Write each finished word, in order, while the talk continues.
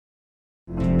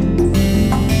So,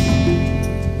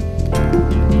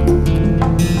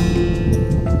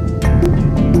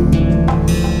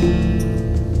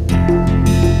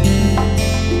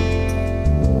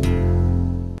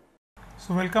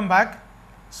 welcome back.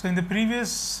 So, in the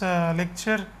previous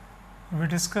lecture, we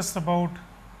discussed about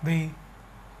the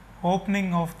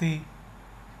opening of the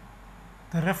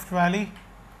Rift Valley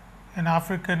in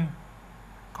African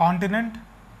continent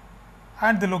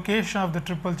and the location of the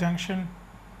triple junction,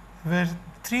 where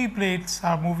three plates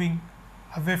are moving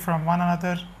away from one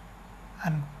another,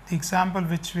 and the example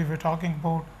which we were talking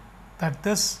about, that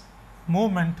this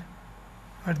movement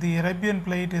where the Arabian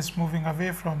plate is moving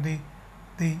away from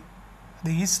the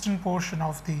eastern portion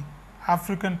of the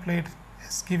African plate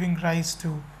is giving rise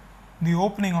to the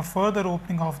opening or further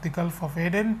opening of the Gulf of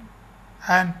Aden,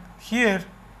 and here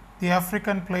the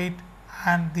African plate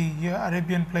and the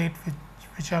Arabian plate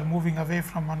which are moving away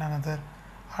from one another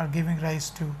are giving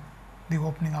rise to the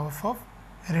opening of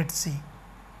Red Sea.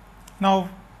 Now,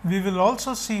 we will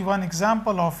also see one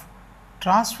example of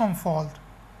transform fault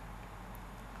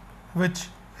which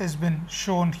has been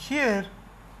shown here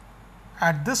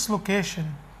at this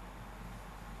location,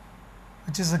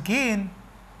 which is again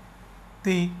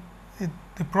the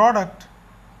product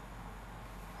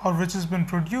or which has been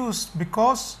produced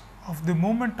because of the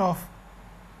movement of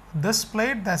this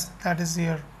plate, that is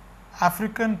here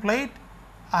African plate,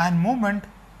 and movement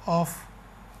of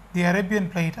the Arabian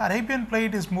plate. Arabian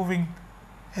plate is moving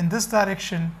in this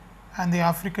direction and the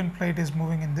African plate is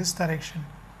moving in this direction,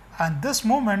 and this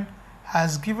movement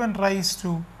has given rise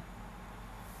to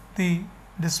the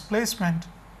displacement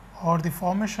or the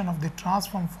formation of the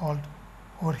transform fault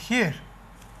over here,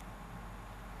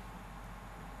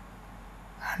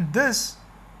 and this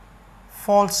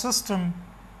fault system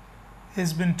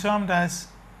has been termed as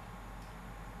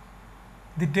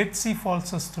the Dead Sea fault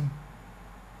system.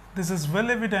 This is well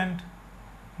evident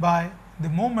by the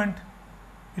movement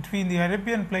between the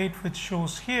Arabian plate, which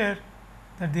shows here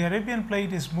that the Arabian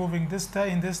plate is moving in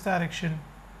this direction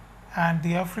and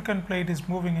the African plate is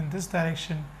moving in this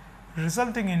direction,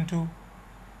 resulting into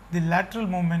the lateral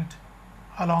movement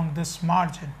along this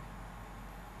margin,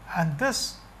 and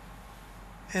this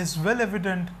is well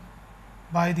evident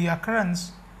by the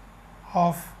occurrence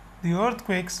of the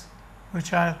earthquakes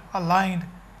which are aligned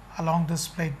along this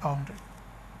plate boundary.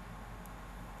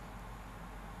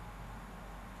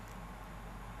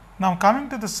 Now, coming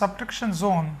to the subduction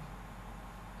zone,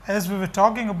 as we were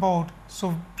talking about,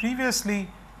 so previously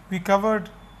we covered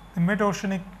the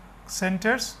mid-oceanic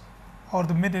centers or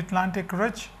the mid-Atlantic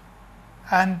ridge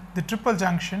and the triple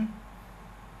junction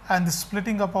and the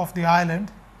splitting up of the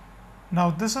island. Now,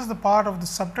 this is the part of the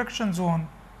subduction zone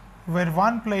where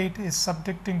one plate is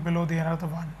subducting below the another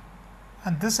one,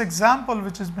 and this example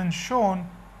which has been shown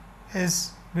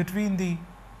is between the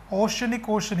oceanic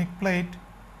plate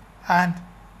and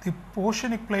the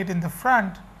oceanic plate in the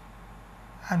front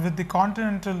and with the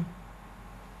continental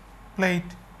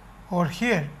plate over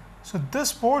here. So,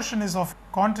 this portion is of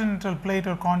continental plate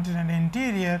or continent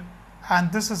interior,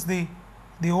 and this is the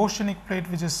oceanic plate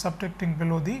which is subducting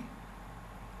below the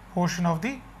portion of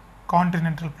the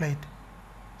continental plate.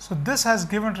 So, this has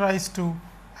given rise to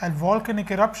volcanic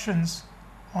eruptions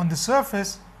on the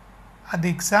surface, and the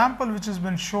example which has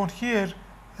been shown here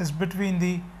is between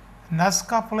the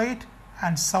Nazca plate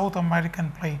and South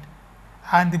American plate,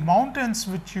 and the mountains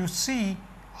which you see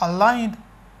aligned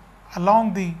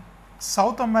along the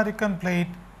South American plate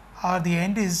are the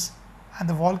Andes and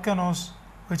the volcanoes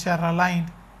which are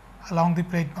aligned along the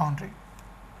plate boundary.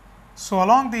 So,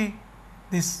 along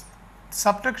this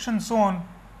subduction zone,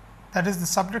 that is the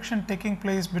subduction taking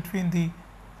place between the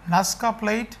Nazca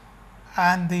plate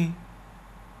and the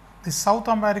South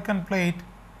American plate,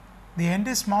 the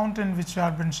Andes mountain which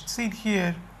have been seen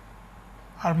here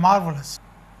are marvelous.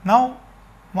 Now,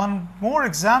 one more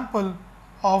example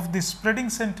of the spreading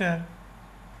center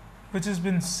which has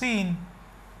been seen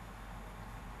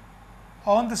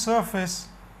on the surface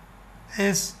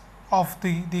is of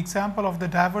the example of the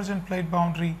divergent plate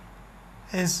boundary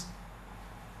is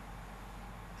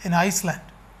in Iceland.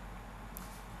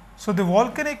 So, the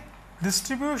volcanic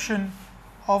distribution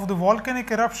of the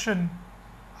volcanic eruption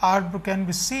can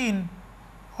be seen,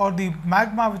 or the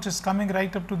magma which is coming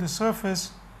right up to the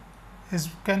surface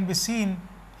can be seen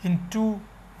in two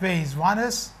ways. One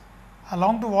is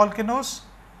along the volcanoes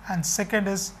and second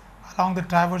is along the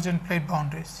divergent plate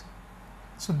boundaries.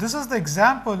 So, this is the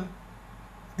example.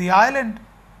 The island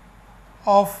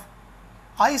of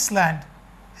Iceland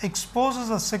exposes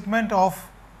a segment of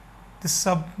the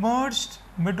submerged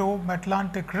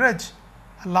mid-Atlantic ridge,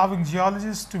 allowing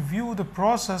geologists to view the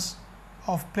process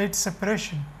of plate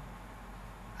separation.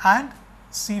 and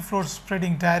seafloor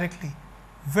spreading directly,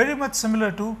 very much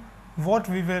similar to what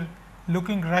we were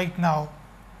looking right now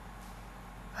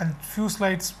and few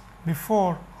slides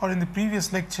before or in the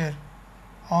previous lecture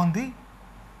on the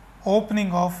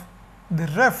opening of the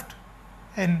rift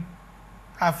in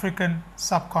African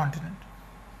subcontinent.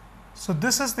 So,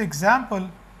 this is the example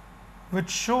which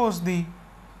shows the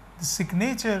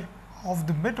signature of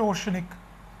the mid-oceanic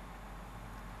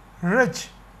ridge,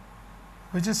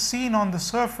 which is seen on the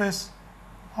surface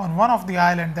on one of the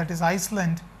island, that is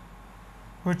Iceland,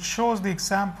 which shows the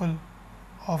example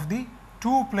of the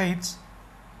two plates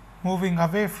moving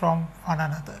away from one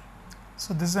another.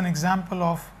 So, this is an example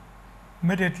of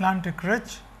mid-Atlantic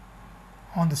ridge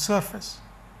on the surface.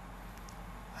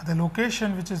 And the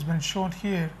location which has been shown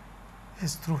here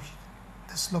is through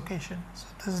this location. So,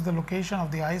 this is the location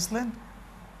of the Iceland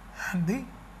and the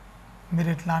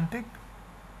mid-Atlantic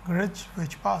ridge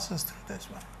which passes through this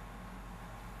one.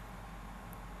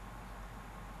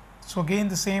 So, again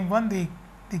the same one, the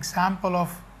example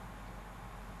of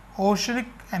oceanic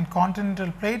and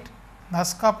continental plate,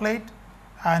 Nazca plate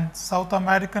and South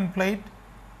American plate,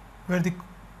 where the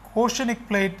oceanic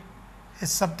plate is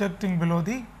subducting below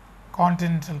the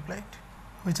continental plate,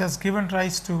 which has given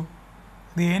rise to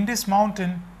the Andes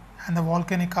mountain and the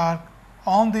volcanic arc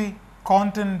on the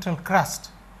continental crust.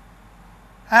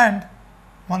 And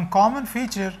one common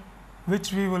feature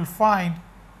which we will find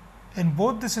in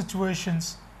both the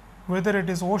situations, whether it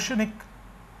is oceanic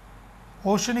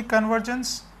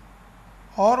convergence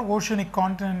or oceanic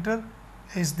continental,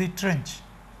 is the trench,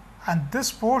 and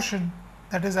this portion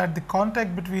that is at the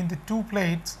contact between the two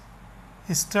plates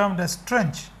is termed as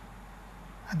trench.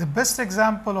 And the best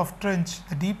example of trench,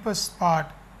 the deepest part,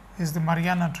 is the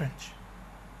Mariana Trench.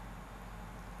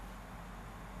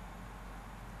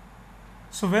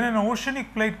 So, when an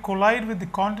oceanic plate collide with the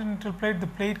continental plate, the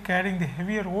plate carrying the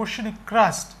heavier oceanic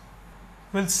crust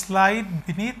will slide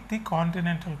beneath the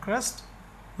continental crust,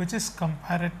 which is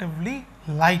comparatively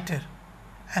lighter,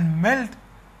 and melt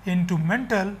into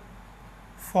mantle,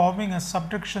 forming a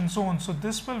subduction zone. So,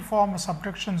 this will form a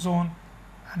subduction zone,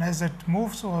 and as it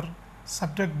moves or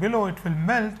subduct below, it will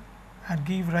melt and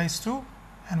give rise to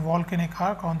an volcanic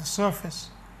arc on the surface.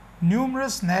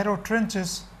 Numerous narrow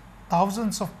trenches,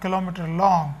 thousands of kilometers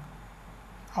long,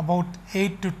 about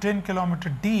 8 to 10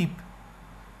 kilometers deep,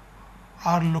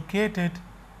 are located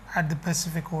at the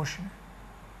Pacific Ocean.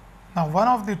 Now, one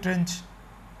of the trench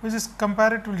which is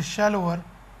comparatively shallower,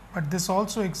 but this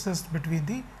also exists between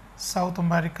the South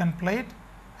American plate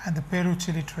and the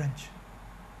Peru-Chile Trench.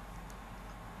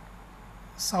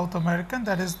 South American,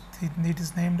 that is, it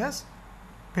is named as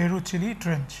Peru-Chile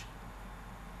Trench.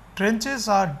 Trenches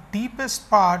are deepest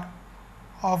part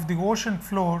of the ocean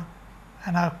floor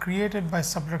and are created by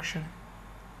subduction.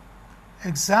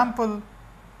 Example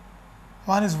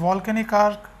one is volcanic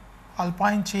arc,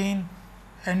 alpine chain,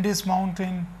 Andes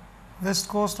mountain, west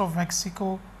coast of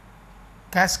Mexico,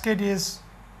 Cascades,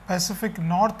 Pacific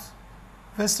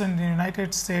Northwest in the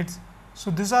United States. So,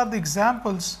 these are the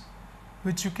examples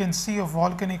which you can see of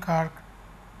volcanic arc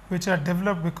which are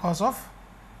developed because of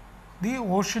the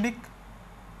oceanic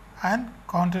and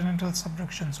continental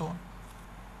subduction zone.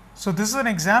 So, this is an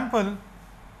example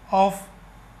of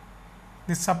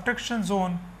the subduction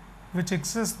zone which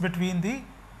exists between the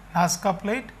Nazca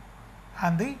plate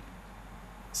and the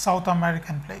South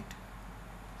American plate.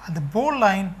 And the bold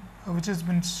line which has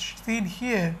been seen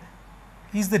here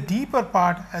is the deeper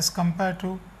part as compared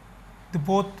to the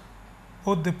both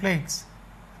the plates,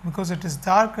 because it is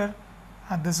darker,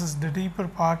 and this is the deeper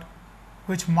part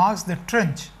which marks the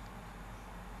trench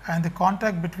and the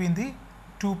contact between the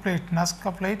two plate,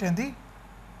 Nazca plate and the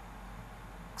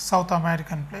South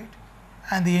American plate.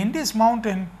 And the Andes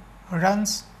mountain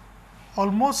runs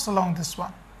almost along this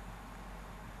one,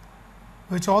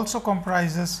 which also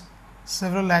comprises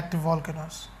several active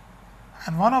volcanoes.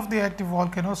 And one of the active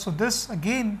volcanoes, so this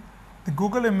again the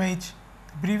Google image,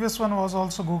 the previous one was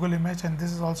also Google image and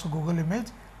this is also Google image,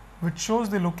 which shows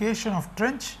the location of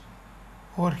trench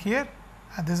over here,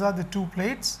 and these are the two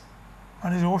plates,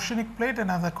 one is oceanic plate and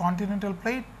another continental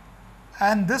plate,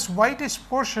 and this whitish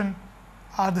portion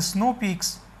are the snow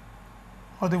peaks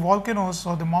or the volcanoes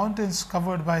or the mountains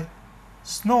covered by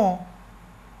snow.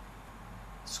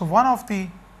 So, one of the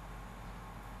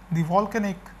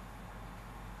volcanic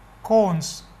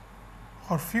cones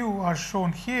or few are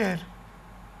shown here.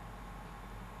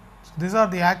 So, these are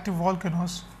the active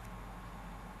volcanoes.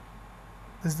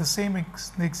 This is the same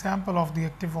example of the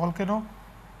active volcano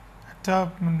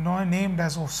named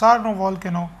as Osorno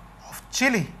volcano of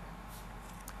Chile.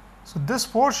 So, this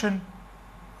portion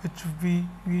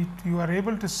which you are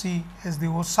able to see is the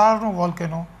Osorno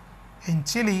volcano in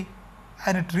Chile,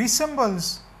 and it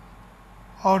resembles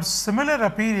or similar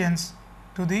appearance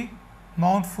to the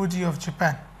Mount Fuji of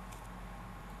Japan.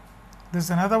 This is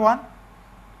another one.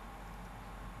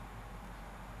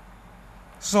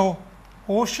 So,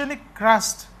 oceanic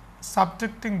crust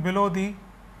subducting below the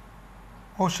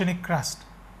oceanic crust.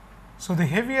 So, the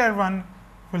heavier one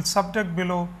will subduct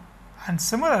below, and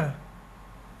similar,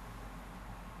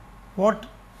 what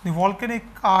the volcanic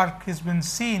arc has been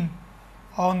seen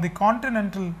on the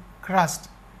continental crust,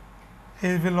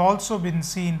 it will also be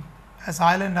seen as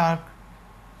island arc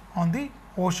on the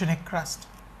oceanic crust.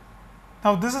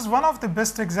 Now, this is one of the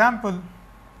best example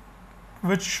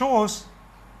which shows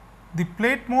the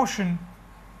plate motion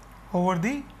over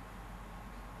the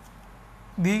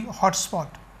hotspot.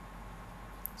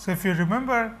 So, if you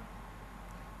remember,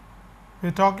 we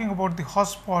are talking about the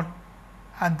hotspot,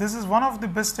 and this is one of the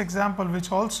best example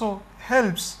which also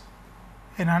helps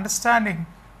in understanding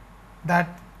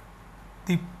that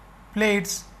the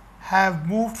plates have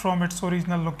moved from its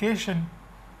original location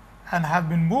and have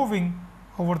been moving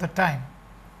over the time.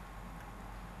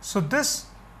 So, this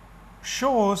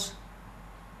shows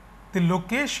the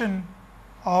location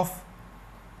of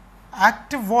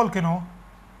active volcano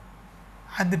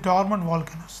and the dormant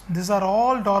volcanoes. These are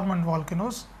all dormant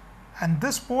volcanoes, and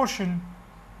this portion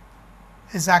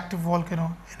is active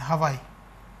volcano in Hawaii.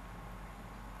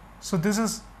 So, this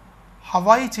is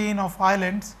Hawaii chain of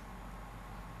islands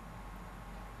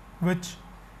which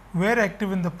were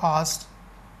active in the past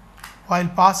while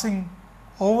passing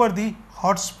over the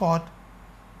hotspot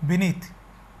beneath.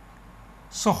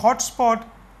 So, hotspot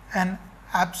and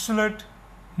absolute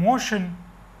motion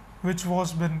which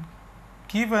was been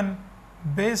given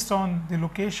based on the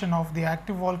location of the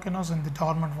active volcanoes and the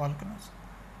dormant volcanoes.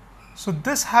 So,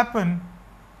 this happened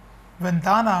when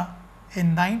Dana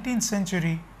in 19th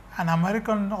century, an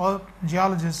American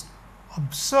geologist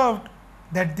observed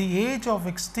that the age of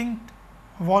extinct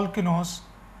volcanoes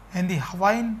in the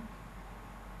Hawaiian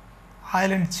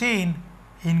island chain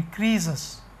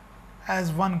increases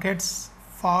as one gets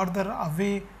farther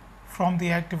away from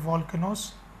the active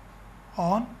volcanoes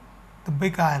on the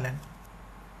big island.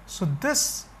 So,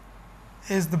 this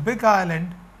is the big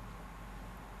island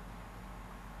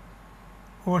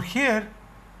over here,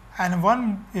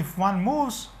 and if one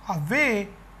moves away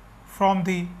from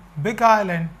the big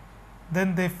island,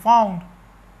 then they found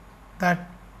that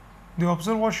the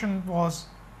observation was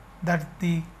that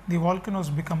the volcanoes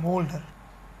become older.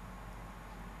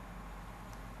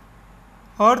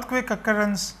 Earthquake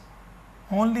occurrence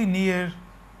only near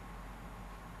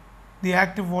the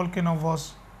active volcano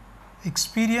was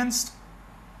experienced.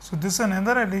 So, this is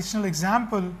another additional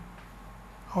example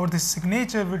or the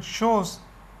signature which shows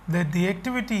that the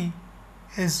activity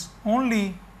is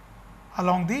only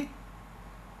along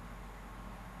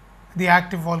the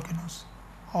active volcanoes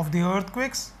of the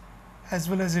earthquakes, as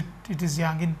well as it is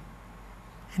young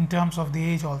in terms of the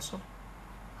age also.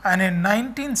 And in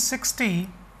 1960,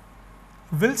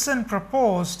 Wilson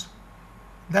proposed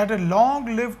that a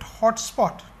long-lived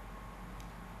hotspot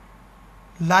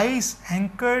lies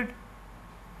anchored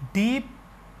deep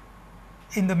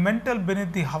in the mantle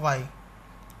beneath the Hawaii.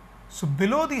 So,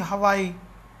 below the Hawaii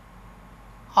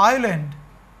island,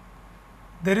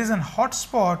 there is an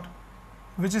hotspot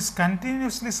which is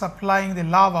continuously supplying the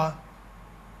lava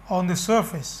on the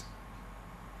surface,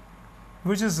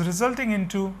 which is resulting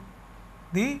into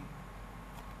the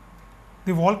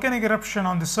volcanic eruption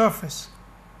on the surface.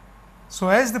 So,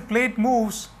 as the plate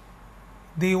moves,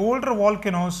 the older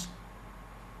volcanoes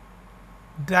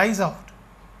dies out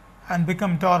and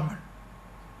become dormant.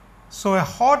 So, a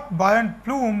hot buoyant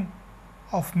plume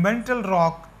of mantle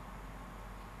rock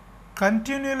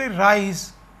continually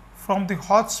rise from the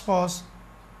hotspots,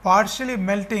 partially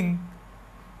melting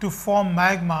to form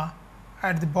magma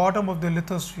at the bottom of the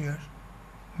lithosphere,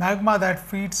 magma that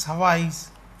feeds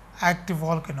Hawaii's active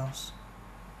volcanoes.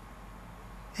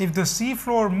 If the sea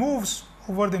floor moves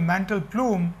over the mantle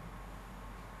plume,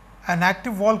 an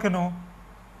active volcano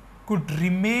could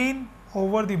remain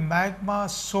over the magma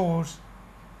source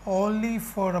only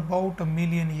for about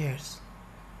 1,000,000 years.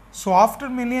 So, after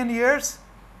 1,000,000 years,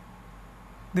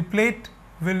 the plate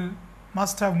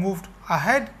must have moved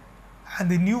ahead and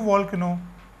the new volcano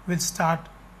will start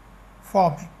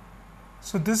forming.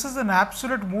 So, this is an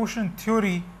absolute motion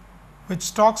theory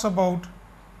which talks about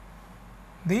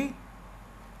the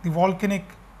volcanic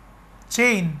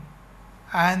chain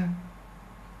and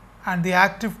the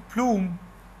active plume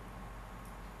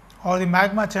or the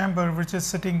magma chamber which is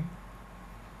sitting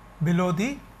below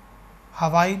the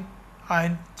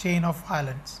Hawaiian chain of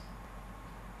islands.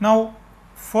 Now,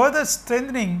 further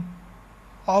strengthening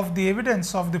of the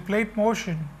evidence of the plate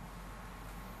motion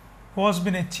was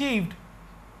been achieved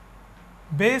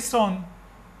based on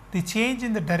the change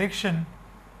in the direction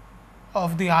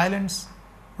of the islands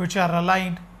which are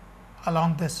aligned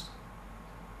along this.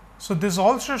 So, this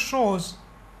also shows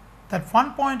that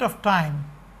one point of time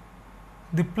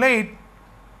the plate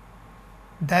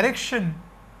direction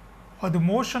or the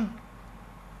motion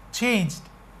changed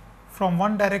from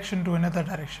one direction to another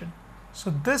direction.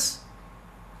 So, this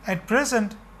at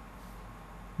present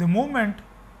the movement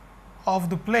of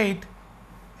the plate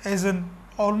is in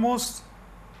almost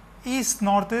east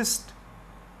northeast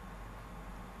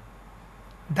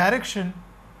direction,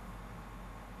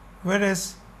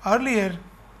 whereas earlier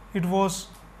it was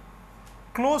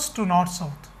close to north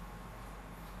south.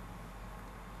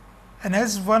 And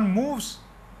as one moves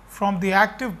from the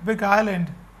active big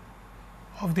island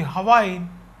of the Hawaii,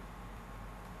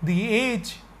 the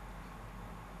age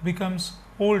becomes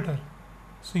older.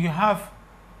 So, you have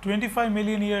 25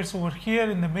 million years over here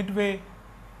in the midway,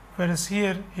 whereas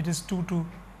here it is 2 to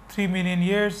 3 million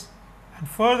years, and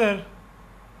further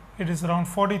it is around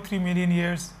 43 million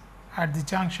years at the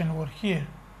junction over here.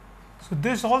 So,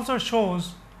 this also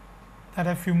shows that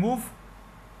if you move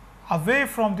away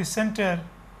from the center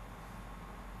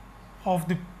of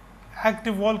the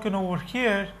active volcano over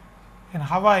here in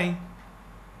Hawaii,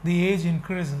 the age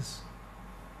increases.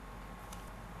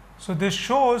 So, this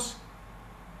shows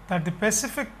that the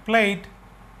Pacific plate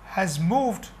has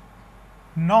moved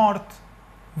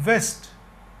northwest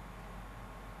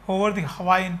over the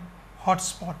Hawaiian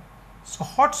hotspot. So,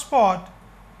 hotspot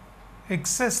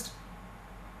exists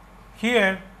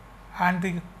here,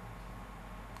 and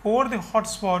over the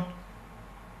hotspot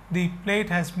the plate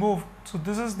has moved. So,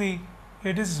 this is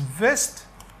it is west,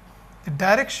 the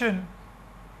direction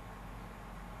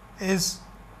is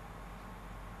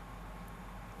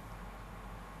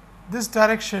this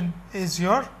direction is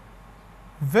your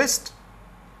west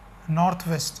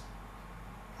northwest,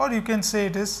 or you can say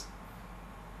it is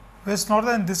west north,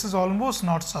 and this is almost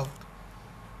north south.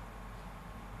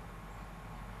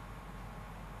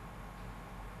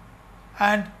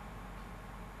 And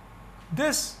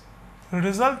this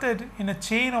resulted in a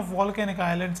chain of volcanic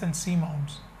islands and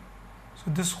seamounts.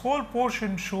 So, this whole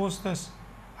portion shows this,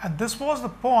 and this was the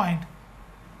point.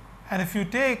 And if you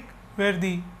take where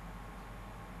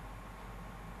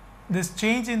this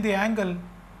change in the angle,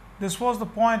 this was the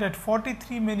point at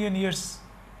 43 million years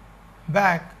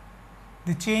back,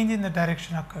 the change in the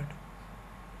direction occurred.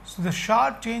 So, the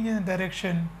sharp change in the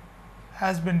direction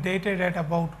has been dated at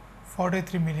about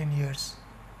 43 million years,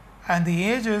 and the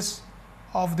ages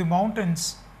of the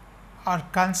mountains are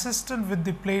consistent with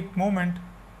the plate movement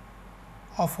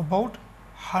of about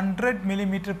 100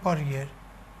 millimeter per year.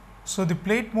 So, the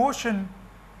plate motion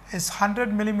is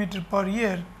 100 millimeter per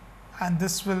year, and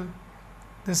this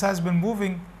has been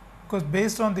moving because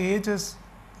based on the ages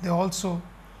they also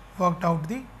worked out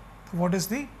what is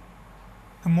the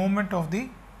movement of the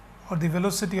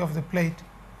velocity of the plate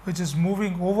which is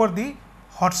moving over the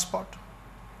hotspot.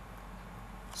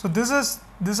 So,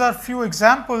 these are few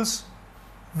examples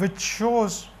which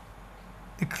shows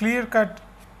the clear cut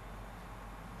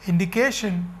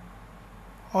indication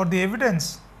or the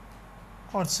evidence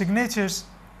or signatures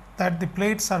that the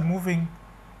plates are moving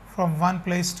from one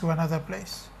place to another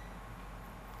place,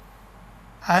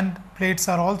 and plates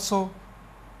are also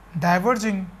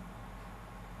diverging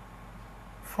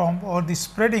from or the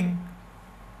spreading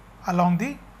along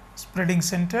the spreading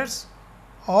centers,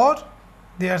 or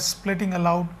they are splitting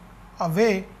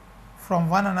away from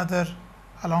one another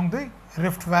along the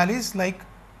rift valleys, like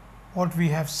what we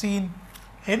have seen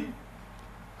in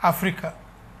Africa.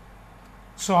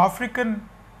 So, African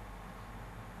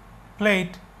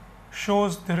plate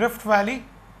shows the rift valley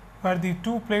where the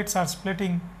two plates are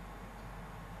splitting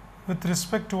with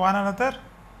respect to one another,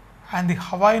 and the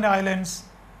Hawaiian Islands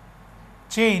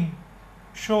chain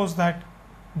shows that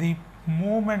the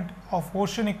movement of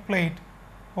oceanic plate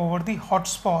over the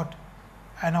hotspot,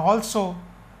 and also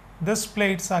these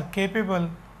plates are capable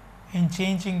in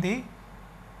changing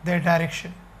their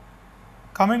direction.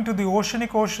 Coming to the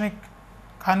oceanic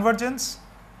convergence,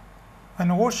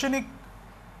 when oceanic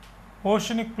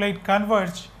plate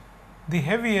converge, the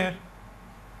heavier,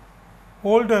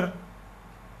 older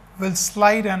will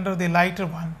slide under the lighter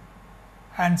one,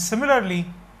 and similarly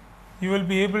you will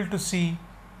be able to see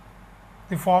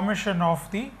the formation of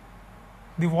the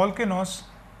volcanoes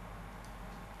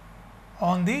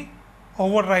on the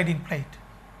overriding plate,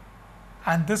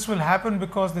 and this will happen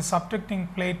because the subtracting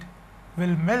plate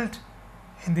will melt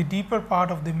in the deeper part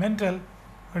of the mantle,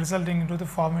 resulting into the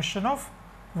formation of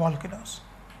volcanoes.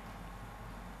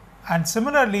 And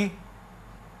similarly,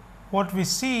 what we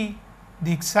see,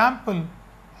 the example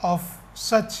of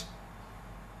such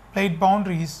plate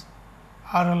boundaries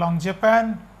are along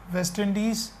Japan, West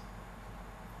Indies,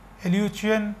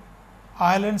 Aleutian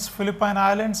Islands, Philippine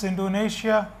Islands,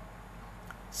 Indonesia,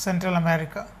 Central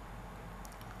America.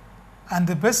 And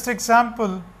the best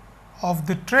example of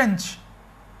the trench,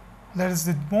 that is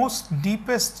the most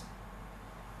deepest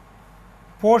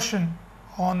portion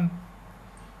on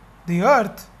the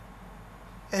earth,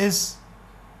 is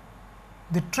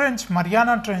the trench,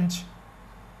 Mariana Trench,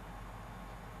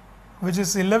 which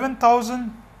is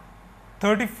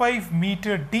 11,035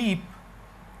 meter deep,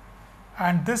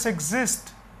 and this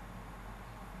exists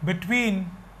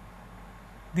between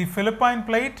the Philippine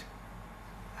plate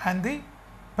and the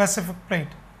Pacific plate.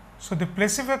 So, the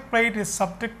Pacific plate is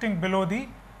subducting below the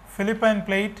Philippine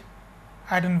plate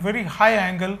at a very high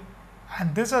angle,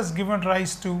 and this has given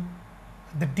rise to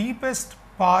the deepest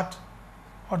part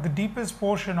or the deepest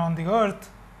portion on the earth.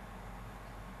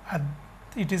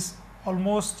 It is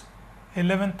almost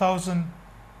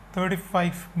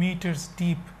 11,035 meters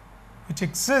deep, which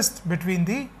exists between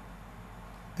the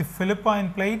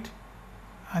Philippine plate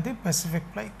and the Pacific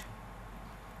plate.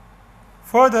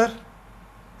 Further,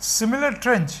 similar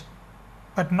trench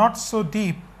but not so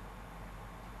deep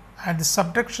at the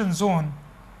subduction zone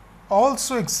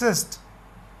also exists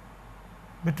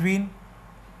between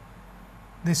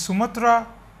the Sumatra,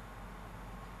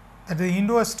 that is the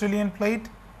Indo-Australian plate,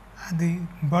 and the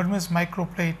Burmese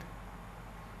microplate,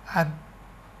 and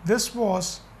this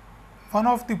was one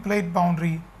of the plate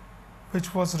boundary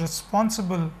which was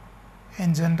responsible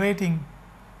in generating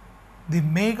the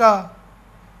mega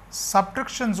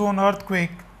subduction zone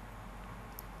earthquake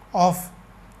of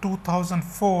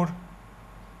 2004,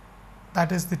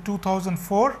 that is the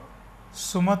 2004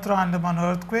 Sumatra Andaman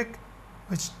earthquake,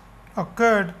 which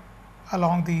occurred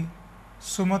along the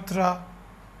Sumatra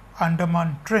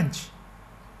Andaman Trench.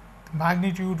 The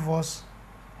magnitude was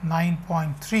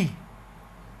 9.3.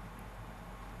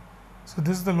 So,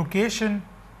 this is the location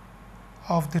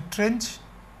of the trench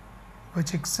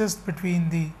which exists between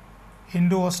the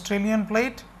Indo-Australian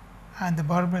plate and the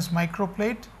Burmese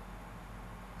microplate,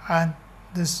 and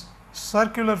this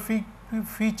circular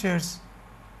features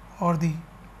or the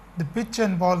pitch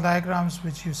and ball diagrams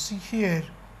which you see here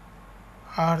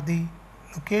are the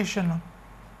location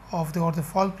of the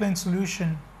fault plane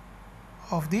solution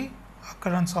of the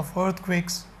occurrence of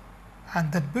earthquakes,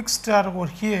 and that big star over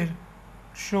here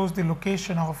shows the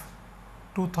location of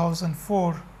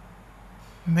 2004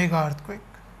 mega earthquake.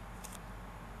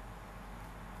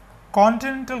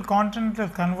 Continental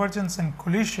convergence and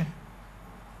collision.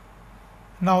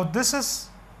 Now, this is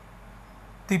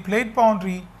the plate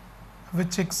boundary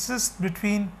which exists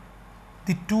between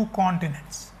the two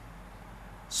continents.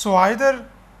 So, either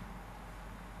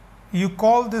you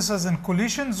call this as a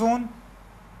collision zone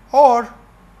or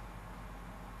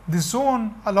the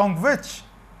zone along which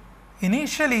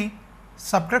initially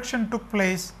subduction took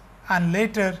place and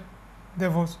later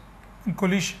there was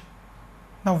collision.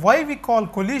 Now, why we call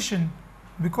collision?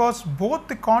 Because both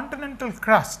the continental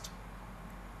crust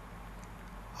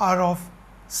are of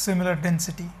similar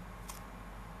density.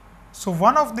 So,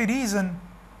 one of the reason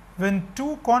when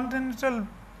two continental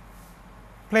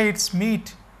plates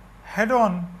meet head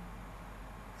on,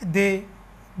 they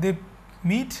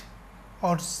meet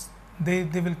or they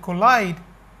will collide,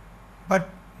 but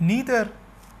neither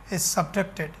is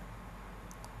subducted,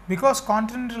 because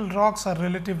continental rocks are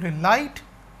relatively light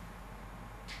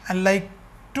and like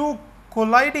two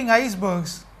colliding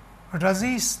icebergs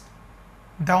resist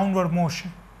downward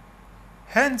motion.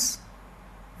 Hence,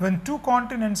 when two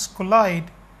continents collide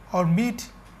or meet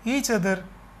each other,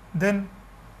 then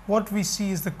what we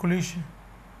see is the collision.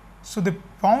 So, the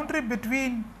boundary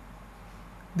between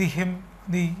the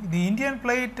Indian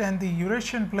plate and the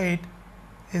Eurasian plate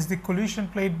is the collision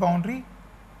plate boundary,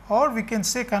 or we can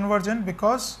say convergent,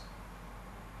 because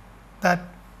that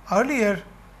earlier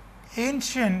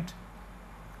ancient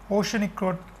oceanic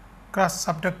crust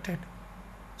subducted.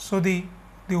 So, the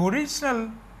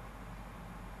original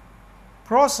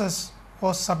process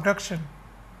was subduction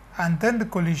and then the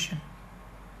collision.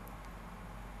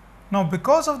 Now,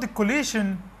 because of the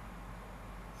collision,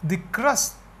 the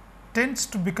crust tends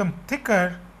to become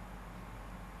thicker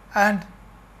and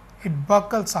it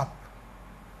buckles up,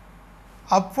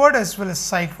 upward as well as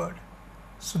sideward.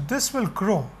 So, this will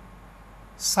grow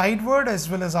sideward as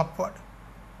well as upward.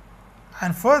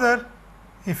 And further,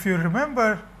 if you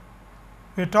remember,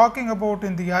 we are talking about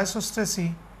in the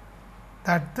isostasy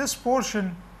that this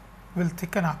portion will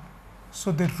thicken up.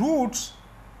 So, the roots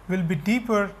will be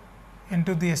deeper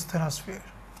into the asthenosphere.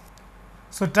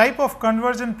 So, type of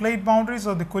convergent plate boundaries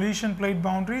or the collision plate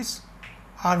boundaries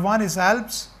are: one is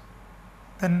Alps,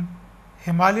 then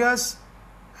Himalayas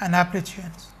and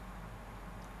Appalachians.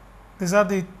 These are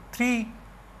the three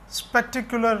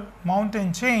spectacular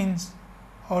mountain chains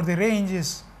or the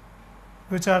ranges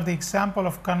which are the example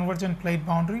of convergent plate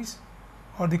boundaries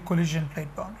or the collision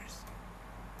plate boundaries.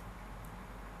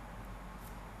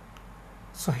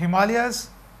 So, Himalayas,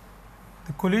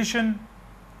 the collision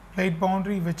plate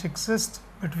boundary which exists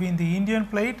between the Indian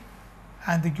plate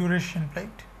and the Eurasian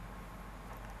plate.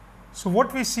 So,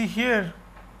 what we see here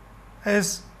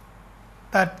is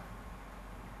that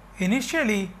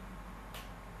initially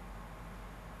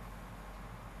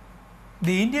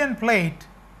the Indian plate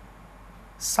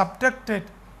subducted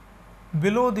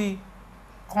below the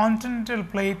continental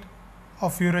plate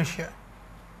of Eurasia.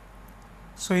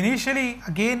 So, initially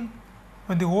again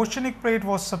when the oceanic plate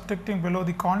was subducting below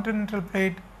the continental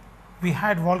plate, we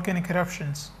had volcanic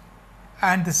eruptions,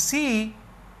 and the sea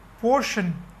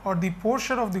portion or the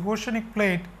portion of the oceanic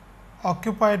plate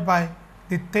occupied by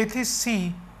the Tethys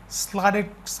Sea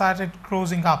started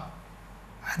closing up,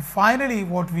 and finally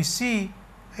what we see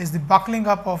is the buckling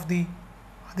up of the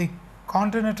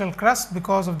continental crust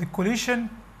because of the collision,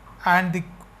 and the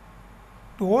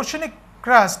oceanic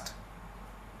crust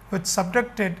which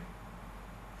subducted,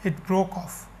 it broke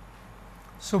off.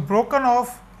 So, broken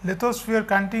off lithosphere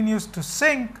continues to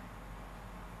sink,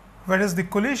 whereas the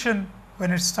collision,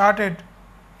 when it started,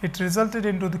 it resulted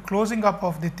into the closing up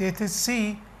of the Tethys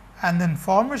Sea and then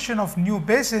formation of new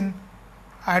basin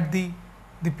at the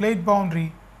plate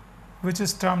boundary, which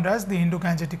is termed as the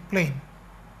Indo-Gangetic Plain.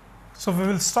 So, we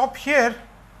will stop here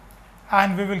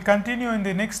and we will continue in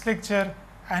the next lecture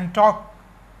and talk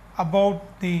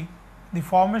about the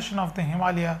formation of the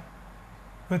Himalaya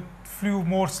with few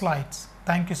more slides.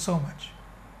 Thank you so much.